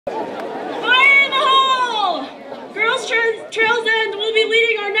Fire in the hole! Girls Trails End will be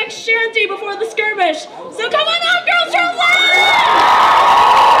leading our next shanty before the skirmish. So come on out, Girls Trails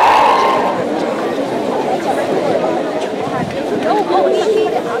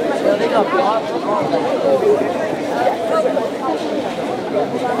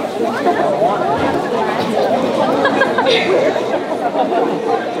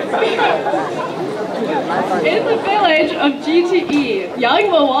In the village of GTE, young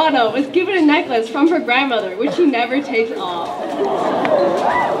Moana was given a necklace from her grandmother, which she never takes off.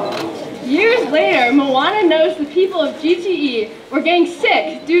 Years later, Moana noticed the people of GTE were getting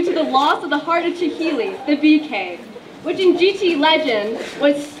sick due to the loss of the heart of Chihili, the BK, which in GTE legend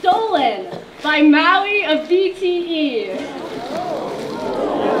was stolen by Maui of GTE.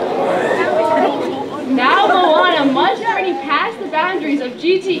 Now Moana must journey past the boundaries of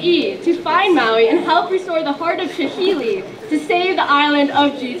GTE to find Maui and help restore the heart of Chihili to save the island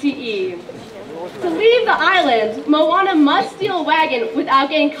of GTE. To leave the island, Moana must steal a wagon without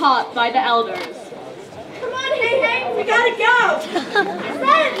getting caught by the elders. Come on, hey, we gotta go! Is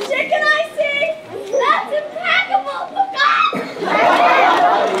that a chicken I see? That's impeccable!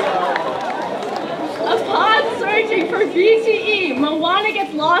 Upon searching for GTE, Moana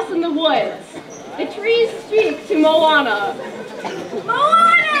gets lost in the woods. The trees speak to Moana.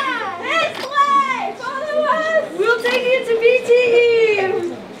 Moana! This way! Follow us! We'll take you to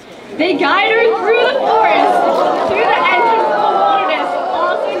BTE! They guide her through the forest to the entrance of the wilderness,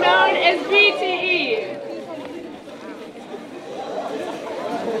 also known as BTE.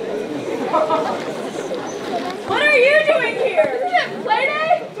 What are you doing here? Is it play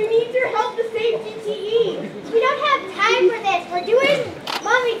day? We need your help to save BTE. We don't have time for this. We're doing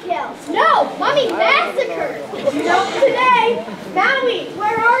mummy kills. No, mummy massacres. Not today. Maui,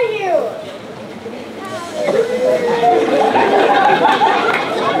 where are you?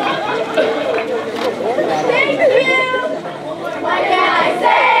 Thank you. What can I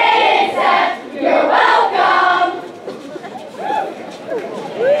say except you're welcome?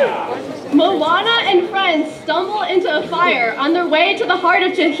 Moana and friends stumble into a fire on their way to the heart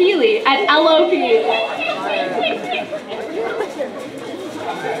of Chihili at LOP.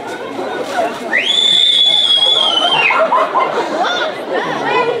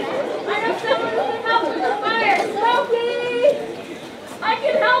 I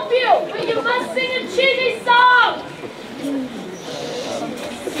can help you, but you must sing a cheesy song!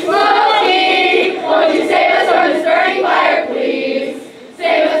 Smokey, won't you save us from this burning fire, please?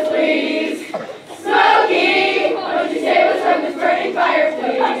 Save us, please! Smokey, won't you save us from this burning fire,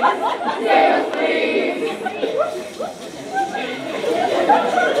 please? Save us, please!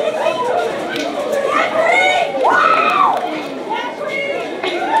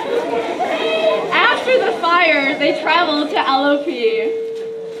 After the fire, they traveled to LOP.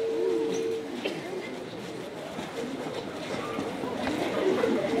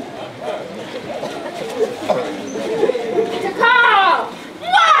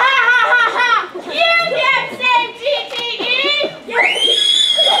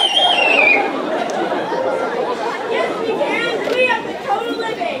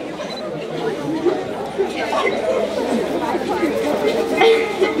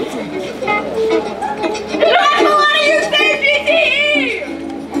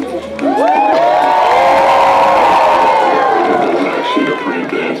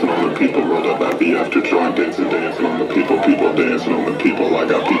 Dancing on the people, I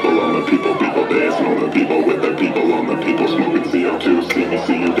got people on the people, people dancing on the people with the people on the people, smoking